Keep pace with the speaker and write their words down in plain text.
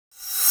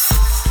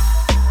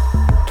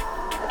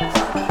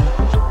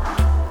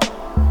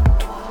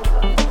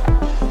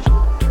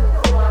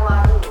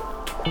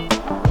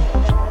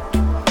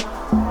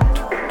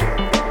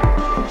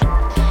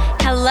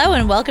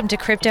welcome to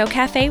Crypto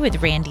Cafe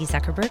with Randy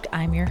Zuckerberg.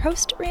 I'm your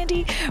host,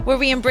 Randy, where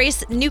we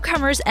embrace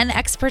newcomers and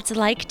experts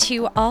alike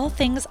to all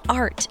things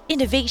art,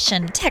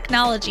 innovation,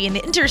 technology, and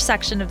the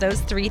intersection of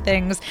those three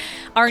things.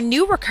 Our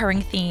new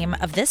recurring theme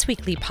of this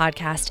weekly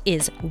podcast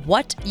is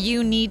what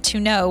you need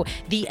to know,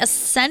 the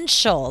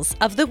essentials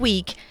of the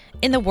week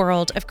in the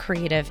world of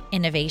creative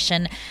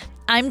innovation.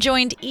 I'm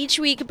joined each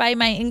week by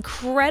my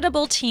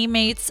incredible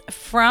teammates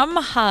from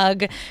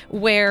Hug,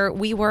 where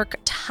we work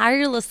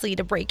tirelessly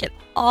to break it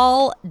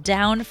all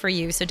down for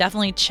you. So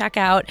definitely check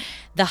out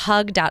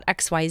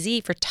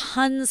thehug.xyz for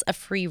tons of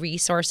free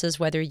resources,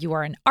 whether you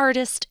are an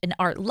artist, an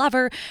art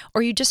lover,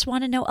 or you just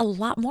want to know a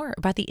lot more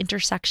about the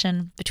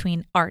intersection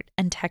between art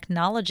and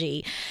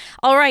technology.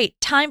 All right,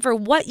 time for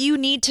what you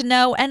need to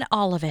know and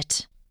all of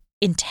it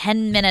in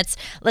 10 minutes.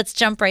 Let's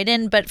jump right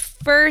in. But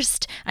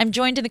first, I'm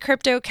joined in the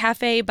Crypto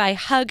Cafe by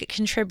Hug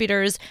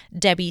contributors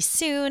Debbie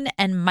Soon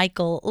and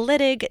Michael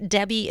Littig.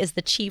 Debbie is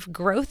the Chief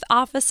Growth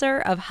Officer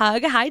of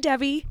Hug. Hi,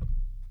 Debbie.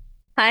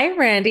 Hi,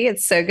 Randy.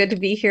 It's so good to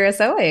be here as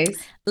always.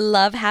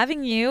 Love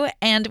having you.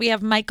 And we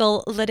have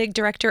Michael Littig,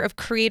 Director of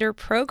Creator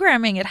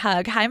Programming at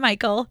Hug. Hi,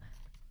 Michael.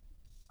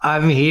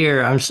 I'm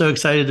here. I'm so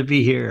excited to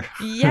be here.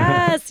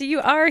 Yes,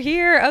 you are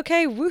here.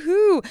 Okay,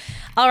 woohoo.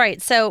 All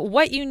right, so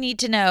what you need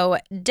to know.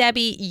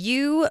 Debbie,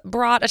 you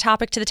brought a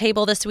topic to the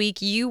table this week.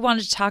 You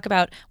wanted to talk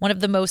about one of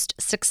the most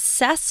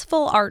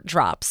successful art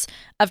drops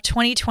of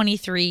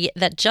 2023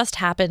 that just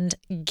happened.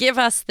 Give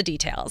us the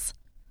details.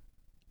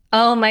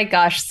 Oh my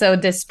gosh. So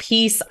this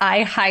piece,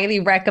 I highly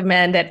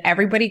recommend that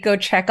everybody go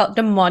check out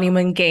The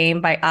Monument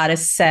Game by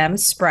artist Sam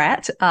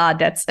Spratt.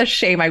 That's a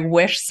shame. I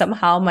wish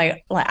somehow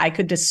I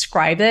could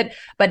describe it,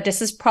 but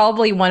this is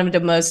probably one of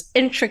the most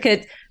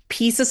intricate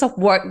pieces of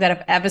work that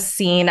I've ever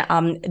seen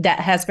that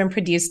has been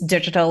produced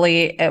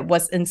digitally. It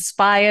was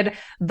inspired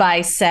by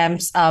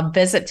Sam's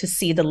visit to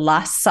see The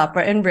Last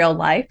Supper in real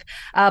life.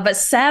 But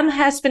Sam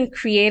has been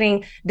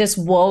creating this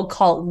world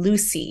called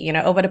Lucy,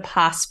 over the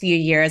past few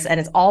years, and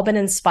it's all been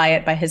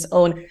inspired by his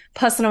own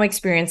personal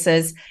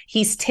experiences.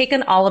 He's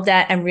taken all of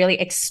that and really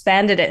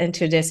expanded it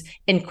into this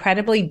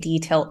incredibly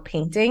detailed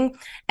painting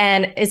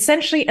and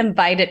essentially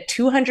invited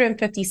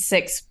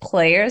 256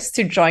 players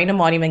to join the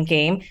Monument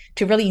Game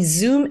to really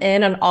zoom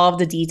in on all of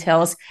the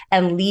details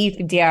and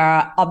leave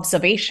their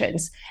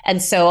observations. And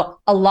so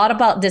a lot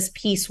about this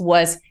piece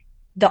was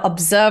the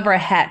observer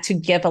had to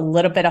give a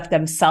little bit of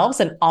themselves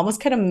and almost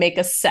kind of make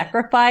a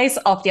sacrifice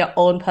of their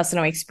own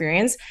personal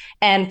experience.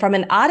 And from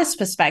an artist's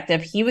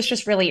perspective, he was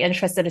just really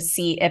interested to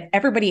see if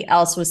everybody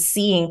else was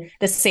seeing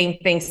the same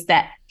things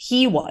that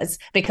he was,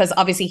 because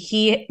obviously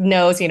he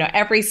knows,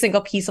 every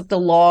single piece of the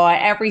law,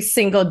 every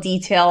single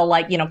detail,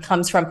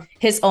 comes from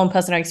his own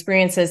personal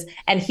experiences.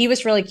 And he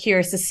was really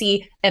curious to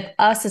see if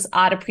us as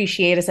art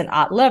appreciators and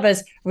art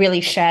lovers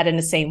really shared in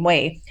the same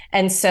way.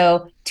 And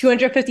so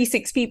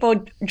 256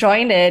 people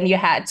joined in. You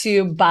had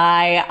to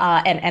buy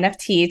an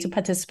NFT to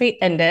participate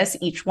in this.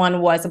 Each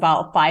one was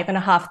about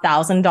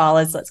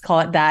 $5,500, let's call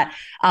it that.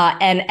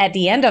 And at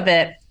the end of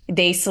it,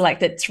 they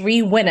selected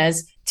 3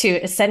 winners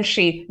to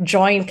essentially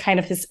join kind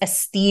of his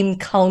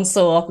esteemed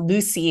council of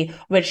Lucy,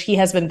 which he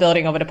has been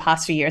building over the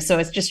past few years. So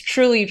it's just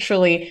truly,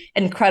 truly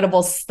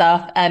incredible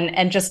stuff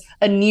and just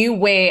a new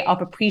way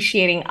of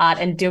appreciating art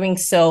and doing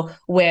so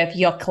with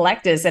your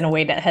collectors in a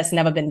way that has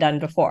never been done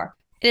before.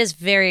 It is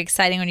very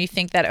exciting when you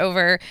think that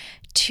over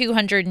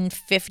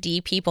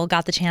 250 people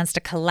got the chance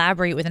to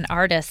collaborate with an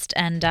artist.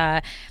 And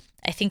I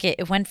think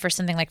it went for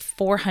something like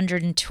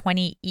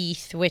 420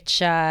 ETH, which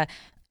that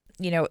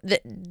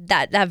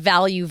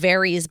value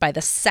varies by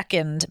the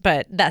second,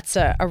 but that's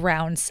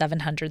around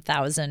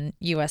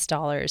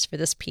 $700,000 for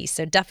this piece.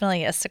 So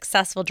definitely a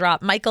successful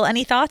drop. Michael,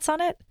 any thoughts on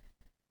it?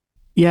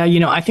 Yeah,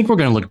 I think we're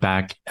going to look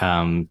back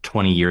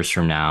 20 years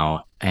from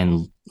now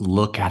and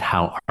look at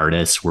how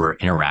artists were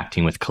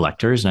interacting with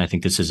collectors. And I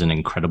think this is an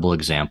incredible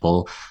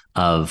example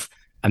of,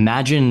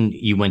 imagine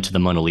you went to the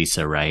Mona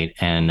Lisa, right?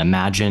 And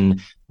imagine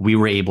we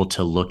were able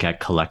to look at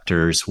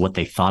collectors, what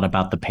they thought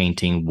about the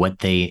painting, what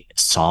they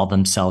saw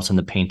themselves in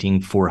the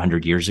painting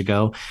 400 years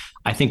ago.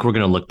 I think we're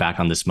going to look back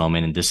on this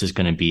moment, and this is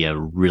going to be a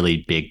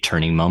really big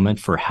turning moment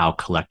for how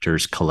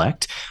collectors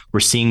collect. We're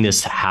seeing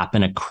this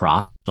happen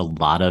across a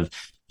lot of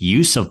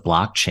use of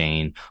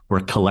blockchain, where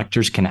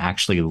collectors can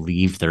actually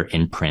leave their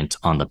imprint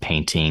on the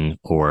painting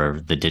or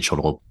the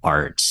digital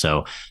art.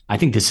 So I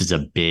think this is a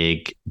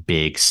big,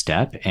 big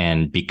step.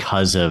 And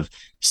because of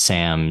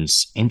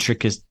Sam's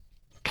intricate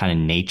kind of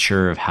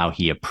nature of how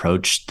he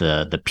approached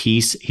the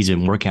piece, he's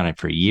been working on it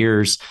for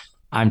years.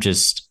 I'm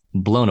just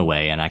blown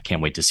away, and I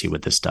can't wait to see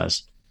what this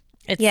does.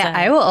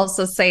 I will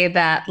also say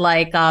that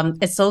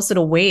it's also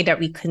the way that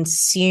we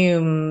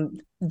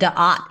consume the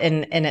art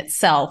in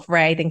itself,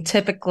 right? I think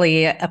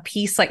typically a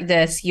piece like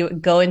this, you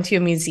would go into a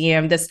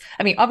museum.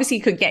 Obviously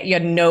you could get your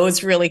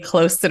nose really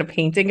close to the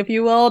painting, if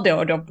you will,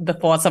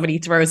 before somebody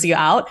throws you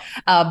out.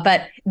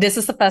 But this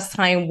is the first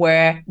time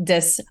where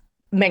this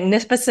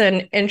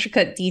magnificent,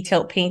 intricate,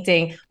 detailed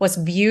painting was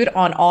viewed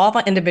on all of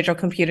our individual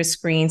computer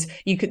screens.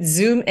 You could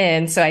zoom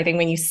in. So I think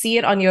when you see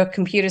it on your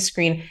computer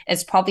screen,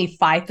 it's probably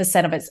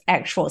 5% of its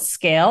actual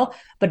scale.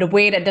 But the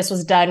way that this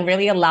was done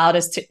really allowed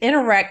us to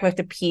interact with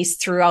the piece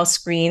through our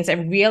screens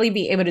and really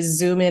be able to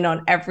zoom in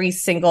on every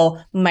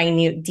single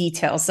minute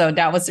detail. So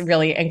that was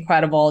really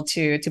incredible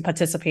to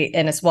participate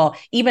in as well,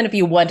 even if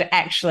you weren't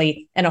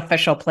actually an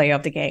official player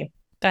of the game.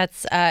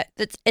 That's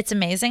it's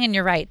amazing, and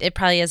you're right. It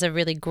probably is a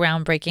really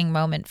groundbreaking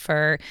moment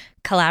for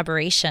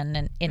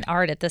collaboration in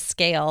art at this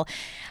scale.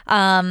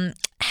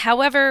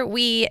 However,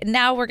 we're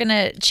going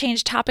to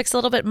change topics a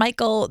little bit.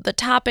 Michael, the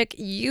topic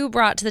you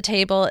brought to the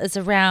table is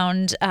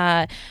around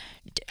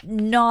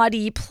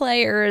naughty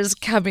players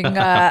coming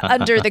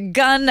under the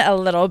gun a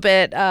little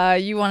bit.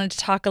 You wanted to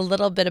talk a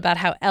little bit about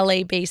how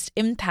LA-based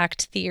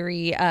impact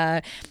theory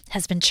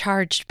has been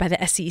charged by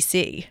the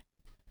SEC.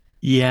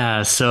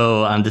 Yeah,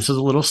 so this was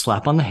a little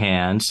slap on the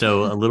hand.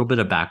 So a little bit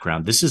of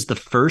background. This is the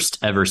first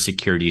ever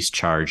securities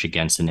charge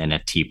against an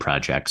NFT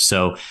project.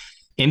 So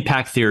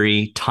Impact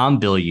Theory, Tom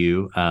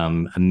Bilyeu,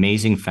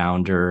 amazing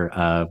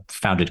founder,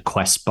 founded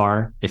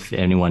QuestBar, if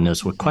anyone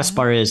knows what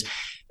QuestBar is,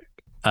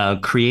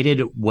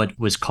 created what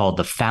was called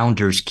the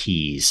Founder's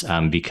Keys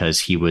because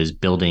he was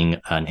building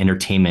an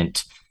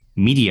entertainment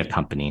media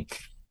company.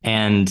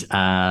 And,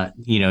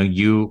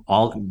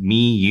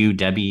 you,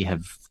 Debbie,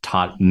 have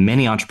taught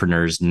many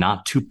entrepreneurs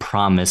not to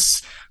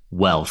promise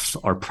wealth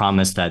or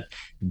promise that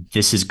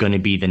this is going to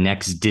be the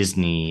next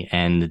Disney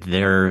and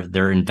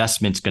their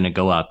investment's going to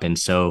go up. And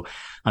so,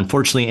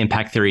 unfortunately,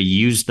 Impact Theory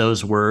used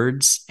those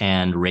words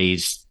and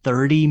raised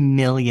 $30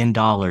 million.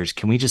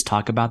 Can we just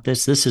talk about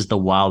this? This is the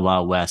wild,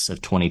 wild west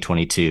of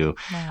 2022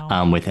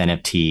 with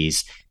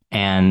NFTs.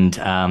 And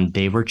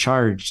they were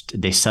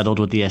charged. They settled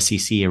with the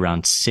SEC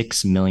around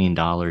 $6 million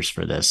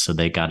for this. So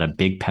they got a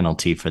big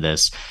penalty for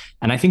this.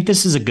 And I think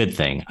this is a good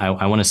thing.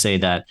 I want to say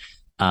that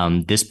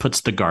this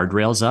puts the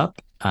guardrails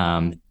up.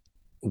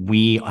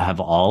 We have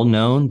all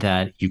known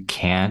that you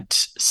can't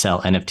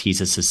sell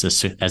NFTs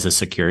as a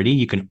security.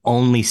 You can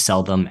only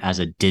sell them as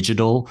a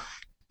digital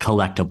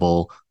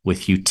collectible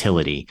with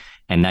utility.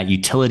 And that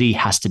utility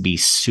has to be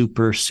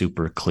super,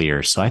 super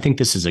clear. So I think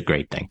this is a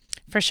great thing.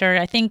 For sure.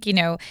 I think,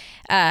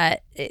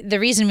 the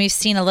reason we've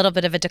seen a little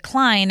bit of a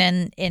decline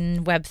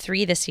in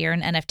Web3 this year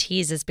in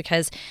NFTs is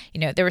because,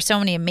 there were so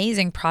many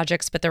amazing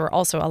projects, but there were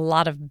also a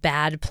lot of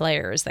bad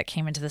players that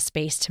came into the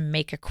space to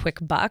make a quick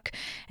buck.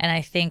 And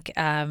I think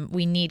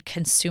we need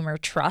consumer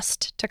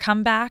trust to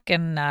come back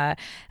and a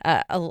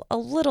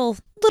little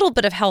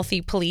bit of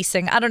healthy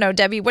policing. I don't know,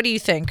 Debbie, what do you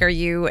think? Are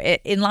you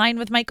in line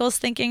with Michael's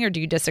thinking or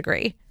do you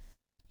disagree?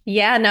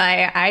 Yeah, no,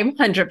 I'm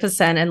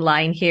 100% in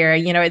line here.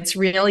 It's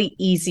really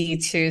easy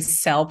to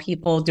sell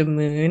people the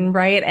moon,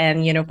 right?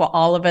 And, for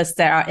all of us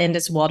that are in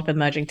this world of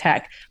emerging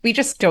tech, we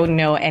just don't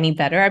know any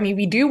better. I mean,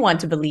 we do want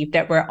to believe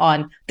that we're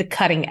on the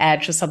cutting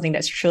edge of something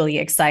that's truly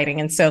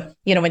exciting. And so,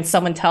 when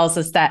someone tells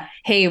us that,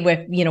 hey,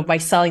 by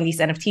selling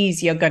these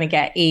NFTs, you're going to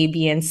get A,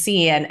 B, and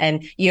C,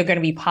 and you're going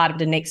to be part of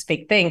the next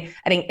big thing.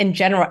 I think in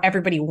general,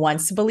 everybody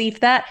wants to believe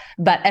that.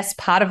 But as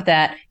part of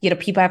that,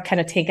 people have kind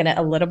of taken it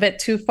a little bit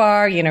too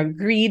far.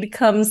 Greed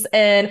comes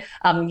in,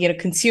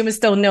 consumers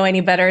don't know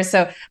any better.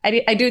 So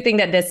I do think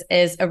that this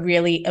is a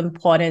really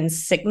important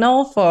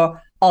signal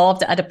for all of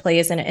the other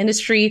players in the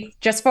industry,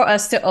 just for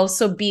us to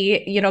also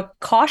be,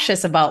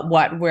 cautious about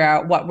what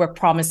we're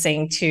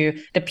promising to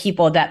the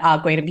people that are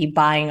going to be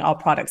buying our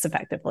products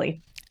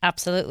effectively.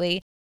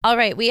 Absolutely. All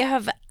right, we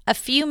have a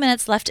few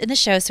minutes left in the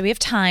show, so we have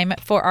time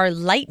for our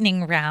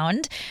lightning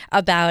round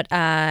about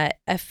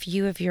a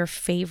few of your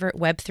favorite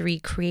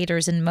Web3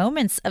 creators and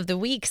moments of the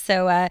week.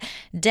 So,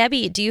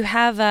 Debbie, do you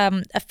have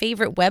a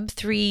favorite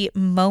Web3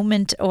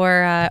 moment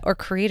or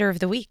creator of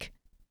the week?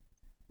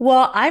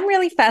 Well, I'm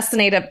really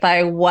fascinated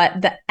by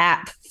what the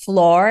app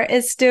Floor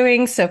is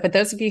doing. So for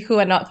those of you who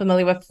are not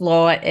familiar with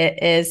Floor,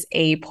 it is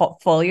a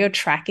portfolio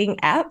tracking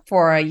app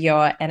for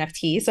your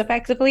NFTs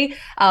effectively.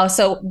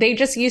 So they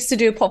just used to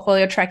do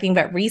portfolio tracking,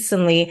 but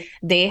recently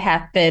they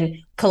have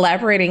been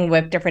collaborating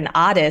with different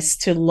artists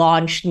to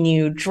launch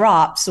new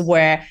drops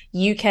where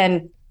you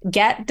can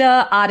get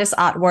the artist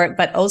artwork,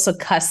 but also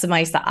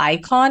customize the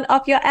icon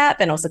of your app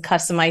and also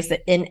customize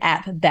the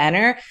in-app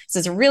banner. So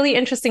it's a really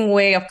interesting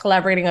way of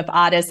collaborating with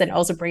artists and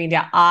also bringing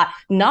their art,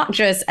 not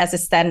just as a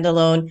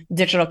standalone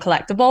digital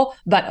collectible,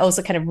 but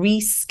also kind of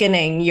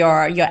reskinning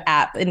your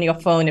app in your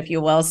phone, if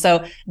you will.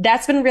 So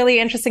that's been really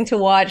interesting to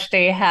watch.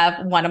 They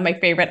have one of my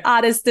favorite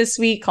artists this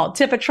week called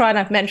Tipatron.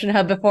 I've mentioned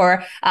her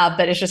before,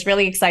 but it's just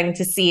really exciting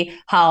to see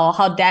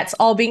how that's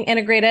all being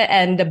integrated.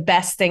 And the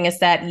best thing is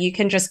that you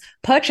can just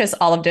purchase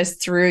all of this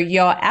through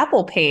your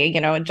Apple Pay,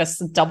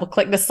 just double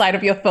click the side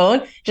of your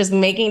phone, just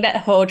making that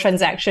whole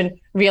transaction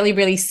really,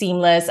 really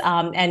seamless.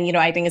 And,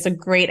 I think it's a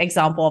great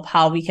example of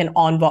how we can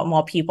onboard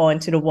more people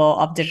into the world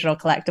of digital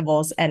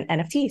collectibles and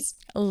NFTs.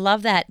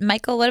 Love that.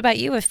 Michael, what about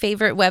you? A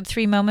favorite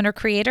Web3 moment or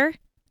creator?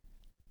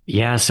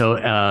 Yeah,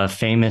 so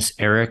famous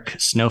Eric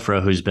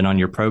Snowfro, who's been on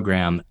your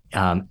program,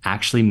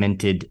 actually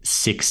minted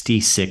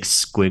 66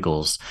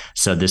 squiggles.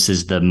 So this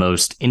is the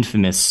most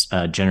infamous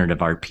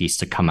generative art piece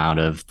to come out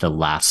of the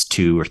last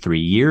 2 or 3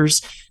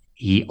 years.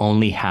 He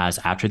only has,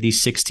 after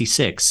these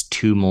 66,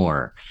 2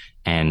 more.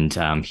 And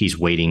he's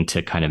waiting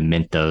to kind of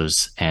mint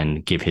those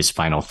and give his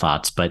final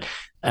thoughts. But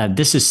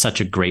this is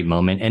such a great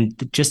moment.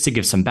 And just to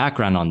give some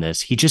background on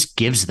this, he just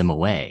gives them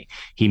away.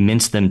 He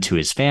mints them to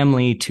his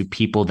family, to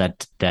people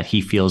that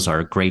he feels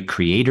are great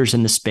creators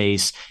in the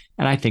space.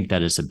 And I think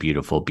that is a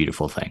beautiful,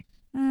 beautiful thing.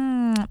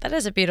 That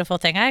is a beautiful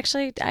thing.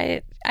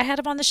 I had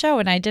him on the show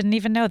and I didn't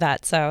even know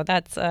that. So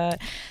that's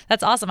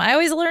awesome. I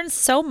always learn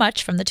so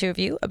much from the two of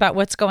you about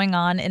what's going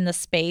on in the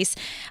space.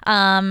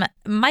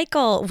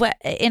 Michael,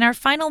 in our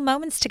final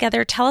moments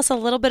together, tell us a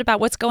little bit about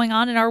what's going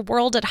on in our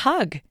world at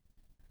Hug.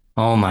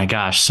 Oh my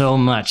gosh, so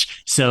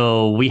much.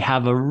 So we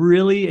have a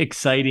really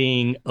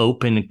exciting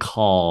open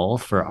call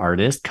for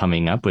artists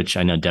coming up, which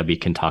I know Debbie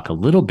can talk a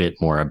little bit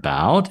more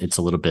about. It's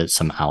a little bit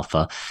some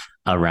alpha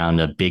around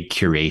a big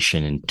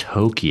curation in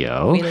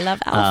Tokyo. We love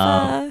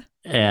alpha.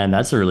 And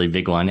that's a really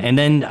big one. And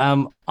then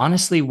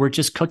honestly, we're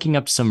just cooking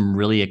up some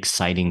really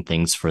exciting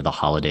things for the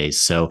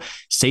holidays. So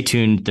stay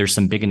tuned. There's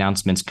some big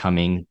announcements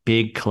coming,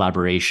 big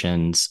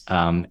collaborations.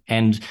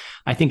 And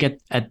I think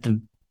at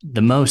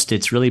the most,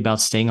 it's really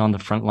about staying on the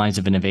front lines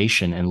of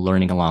innovation and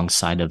learning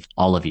alongside of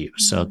all of you.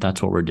 So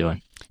that's what we're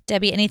doing.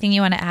 Debbie, anything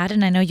you want to add?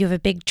 And I know you have a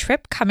big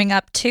trip coming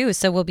up too,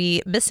 so we'll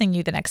be missing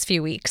you the next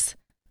few weeks.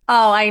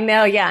 Oh, I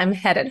know. Yeah, I'm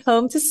headed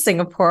home to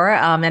Singapore.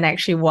 And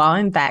actually, while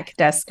I'm back,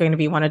 that's going to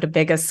be one of the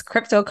biggest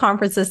crypto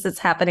conferences that's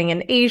happening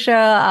in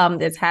Asia.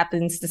 This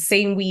happens the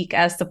same week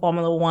as the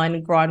Formula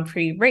One Grand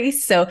Prix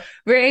race. So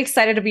very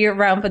excited to be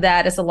around for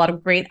that. There's a lot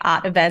of great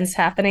art events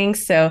happening.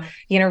 So,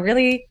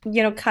 really,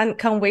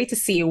 can't wait to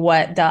see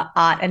what the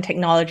art and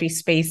technology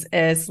space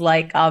is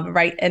like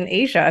right in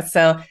Asia.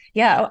 So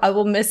yeah, I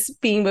will miss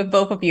being with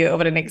both of you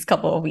over the next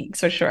couple of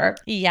weeks for sure.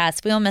 Yes,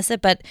 we'll miss it,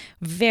 but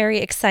very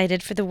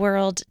excited for the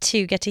world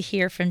to get to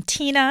hear from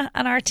Tina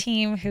on our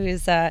team, who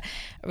is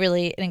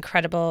really an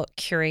incredible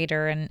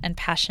curator and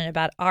passionate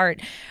about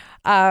art.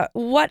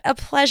 What a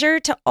pleasure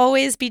to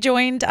always be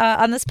joined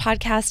on this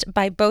podcast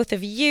by both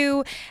of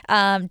you.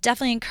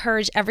 Definitely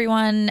encourage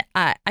everyone.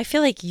 I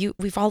feel like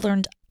we've all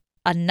learned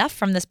enough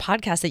from this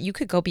podcast that you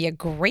could go be a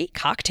great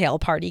cocktail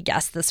party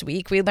guest this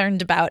week. We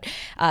learned about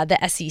the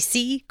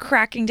SEC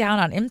cracking down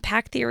on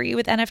impact theory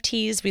with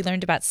NFTs. We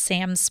learned about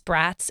Sam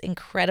Spratt's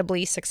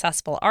incredibly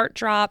successful art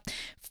drop,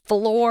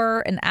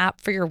 Floor, an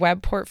app for your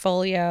web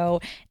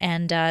portfolio,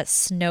 and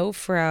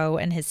Snowfro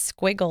and his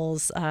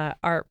Squiggles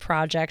art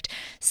project.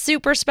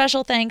 Super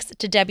special thanks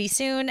to Debbie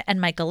Soon and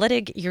Michael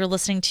Littig. You're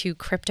listening to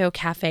Crypto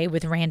Cafe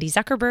with Randy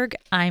Zuckerberg.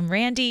 I'm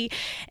Randy,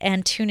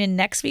 and tune in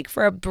next week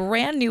for a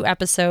brand new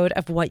episode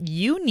of What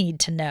You Need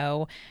to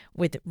Know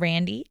with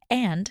Randy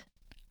and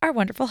our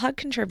wonderful Hug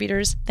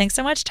contributors. Thanks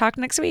so much. Talk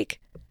next week.